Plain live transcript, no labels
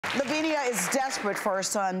Levenia is desperate for her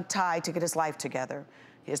son, Tai, to get his life together.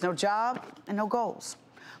 He has no job and no goals.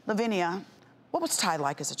 Levenia, what was Tai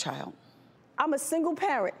like as a child? I'm a single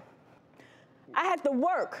parent. I had to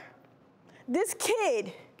work. This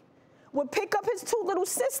kid would pick up his 2 little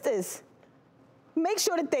sisters, make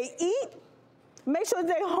sure that they eat, make sure that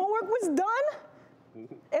their homework was done.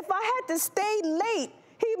 If I had to stay late,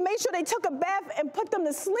 he'd make sure they took a bath and put them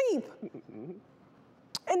to sleep.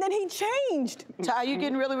 And then he changed. Tai, you're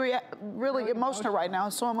getting really emotional right now,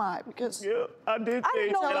 and so am I, because... Yeah, I did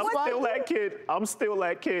change, and I'm still that kid. I'm still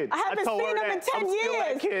that kid. I haven't seen him in 10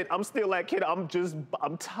 years. I'm still that kid. I'm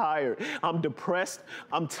tired. I'm depressed.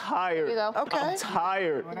 I'm tired. There you go. Okay. I'm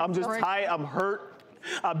tired. I'm just tired. I'm hurt.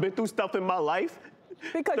 I've been through stuff in my life.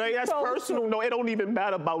 Because that's personal. No, it don't even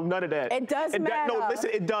matter about none of that. It does matter. No,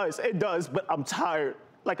 listen, it does, but I'm tired.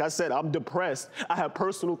 Like I said, I'm depressed. I have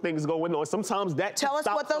personal things going on. Sometimes that Tell us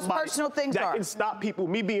what those personal things are. That can stop people.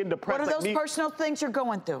 Me being depressed. What are those personal things you're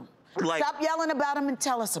going through? Like, stop yelling about them and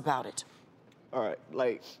tell us about it. All right,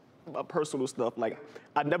 like my personal stuff. Like,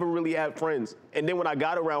 I never really had friends. And then when I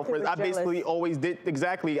got around friends, I basically always did,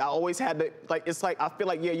 exactly. I always had to, like, it's like, I feel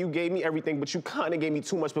like, yeah, you gave me everything, but you kind of gave me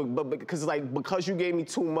too much. But because you gave me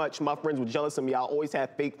too much, my friends were jealous of me. I always had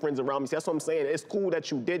fake friends around me. See, that's what I'm saying. It's cool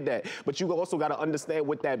that you did that, but you also got to understand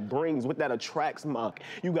what that brings, what that attracts, Mark.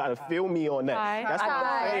 You got to feel me on that. That's what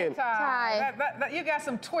I'm saying. You got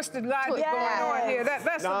some twisted logic going on here.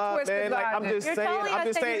 That's some twisted logic. I'm just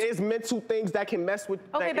saying, it's mental things that can mess with,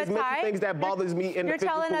 okay, it's mental things that bothers me in the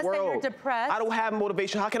physical world. You're telling us that you're depressed. I don't have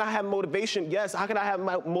motivation. How can I have motivation? Yes, how can I have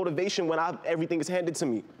my motivation when everything is handed to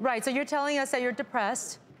me? Right, so you're telling us that you're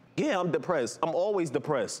depressed. Yeah, I'm depressed. I'm always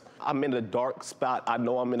depressed. I'm in a dark spot. I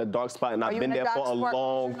know I'm in a dark spot, and I've been there for a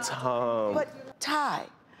long time. But Tai,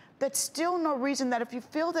 that's still no reason that if you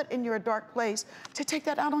feel that in your dark place, to take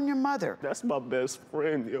that out on your mother. That's my best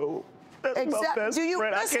friend, yo. That's my best friend.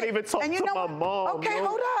 Listen, I can't even talk to my mom. Okay,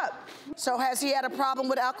 hold up. So has he had a problem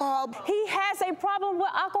with alcohol? He has a problem with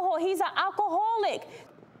alcohol. He's an alcoholic.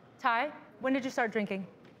 Tai, when did you start drinking?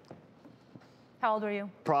 How old were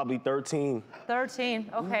you? Probably 13.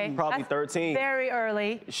 13, okay. Probably 13. Very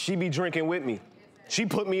early. She be drinking with me. She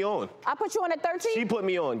put me on. I put you on at 13? She put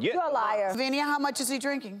me on, yeah. You're a liar. Levenia, how much is he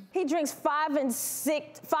drinking? He drinks 5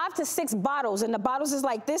 to 6 bottles, and the bottles is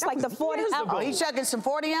like this, like the 40 ounces. Oh, he's chugging some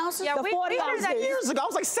 40 ounces? Yeah, the 40 ounces. ounces. Years ago, I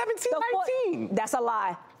was like 17, 19. That's a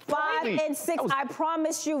lie. 5 Really? and 6, I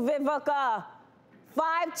promise you, Vivica.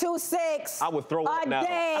 5 to 6. I would throw up now.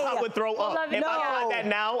 Day. I would throw up. If I tried that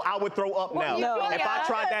now, I would throw up now. If I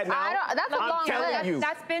tried that now, I'm telling you.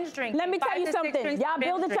 That's binge drinking. Let me tell you something. Y'all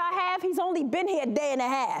bill that y'all have, he's only been here a day and a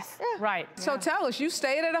half. Yeah. Right. So tell us, you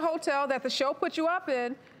stayed at a hotel that the show put you up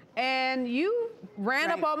in, and you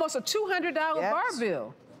ran up almost a $200 bar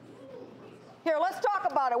bill. Here, let's talk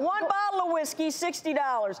about it. 1 bottle of whiskey, $60.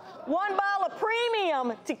 1 bottle of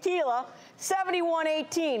premium tequila,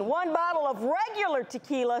 $71.18. 1 bottle of regular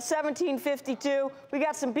tequila, $17.52. We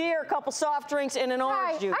got some beer, a couple soft drinks, and an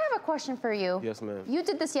orange juice. I have a question for you. Yes, ma'am. You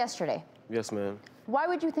did this yesterday. Yes, ma'am. Why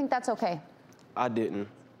would you think that's okay? I didn't.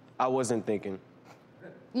 I wasn't thinking.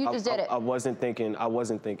 You just did it. I wasn't thinking. I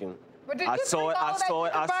wasn't thinking. But did you drink all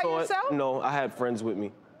that by yourself? No, I had friends with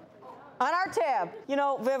me. On our tab, you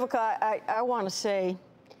know, Vivica, I want to say,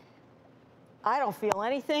 I don't feel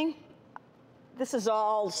anything. This is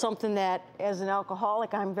all something that, as an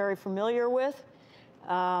alcoholic, I'm very familiar with.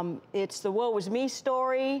 It's the woe is me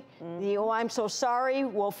story, the oh, I'm so sorry,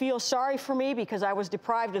 well, feel sorry for me because I was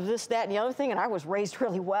deprived of this, that, and the other thing, and I was raised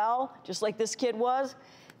really well, just like this kid was.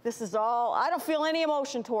 This is all, I don't feel any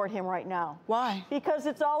emotion toward him right now. Why? Because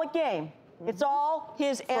it's all a game. It's all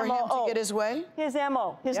his MO. For him to get his way? His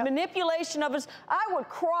MO. His manipulation of his, I would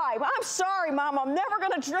cry. I'm sorry, Mom, I'm never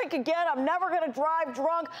gonna drink again. I'm never gonna drive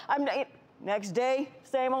drunk. Next day,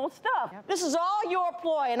 same old stuff. Yep. This is all your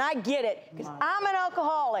ploy, and I get it, because I'm an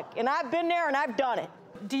alcoholic, and I've been there and I've done it.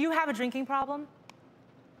 Do you have a drinking problem?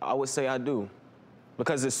 I would say I do.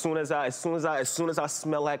 Because as soon as I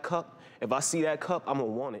smell that cup, if I see that cup, I'm gonna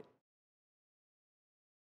want it.